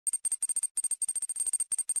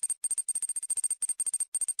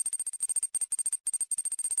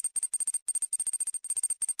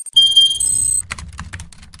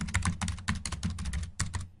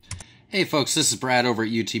Hey folks, this is Brad over at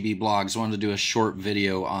UTB Blogs. I wanted to do a short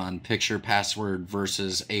video on picture password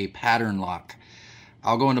versus a pattern lock.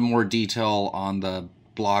 I'll go into more detail on the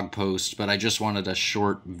blog post, but I just wanted a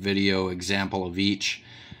short video example of each.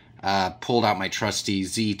 Pulled out my trusty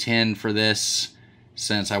Z10 for this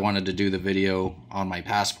since I wanted to do the video on my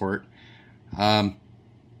passport.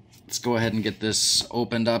 Let's go ahead and get this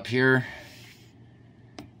opened up here.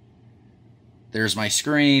 There's my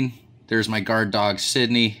screen. There's my guard dog,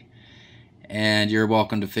 Sydney. And you're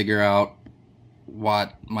welcome to figure out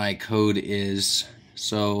what my code is.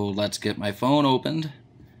 So let's get my phone opened.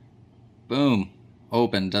 Boom.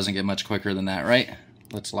 Open. Doesn't get much quicker than that, right?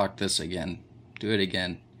 Let's lock this again. Do it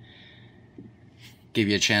again. Give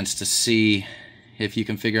you a chance to see if you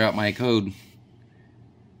can figure out my code.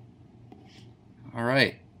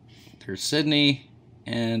 Alright. There's Sydney.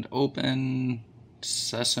 And open.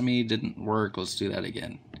 Sesame didn't work. Let's do that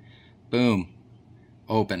again. Boom.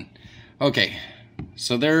 Open. Okay,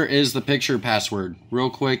 so there is the picture password.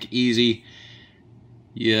 Real quick, easy.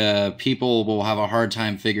 Yeah, people will have a hard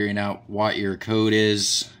time figuring out what your code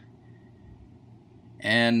is.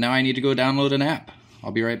 And now I need to go download an app.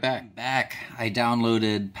 I'll be right back. I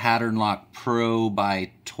downloaded Pattern Lock Pro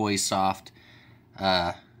by Toysoft.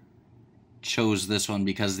 Chose this one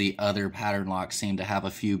because the other pattern locks seem to have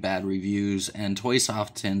a few bad reviews, and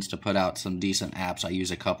Toysoft tends to put out some decent apps. I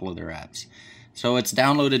use a couple of their apps. So it's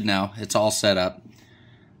downloaded now. It's all set up.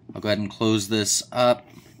 I'll go ahead and close this up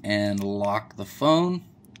and lock the phone.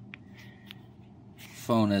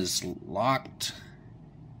 Phone is locked.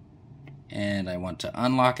 And I want to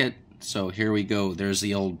unlock it. So here we go. There's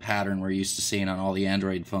the old pattern we're used to seeing on all the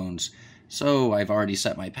Android phones. So I've already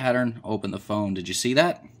set my pattern. Open the phone. Did you see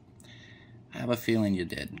that? I have a feeling you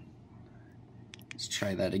did. Let's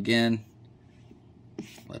try that again.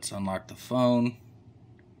 Let's unlock the phone.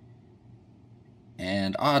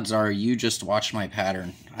 And odds are you just watched my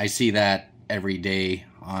pattern. I see that every day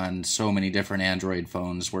on so many different Android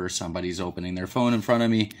phones where somebody's opening their phone in front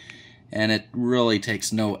of me, and it really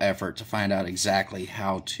takes no effort to find out exactly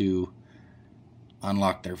how to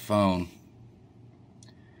unlock their phone.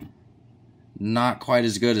 Not quite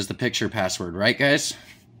as good as the picture password, right guys?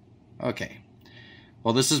 Okay.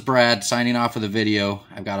 Well, this is Brad signing off of the video.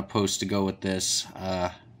 I've got a post to go with this.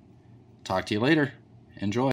 Talk to you later. Enjoy.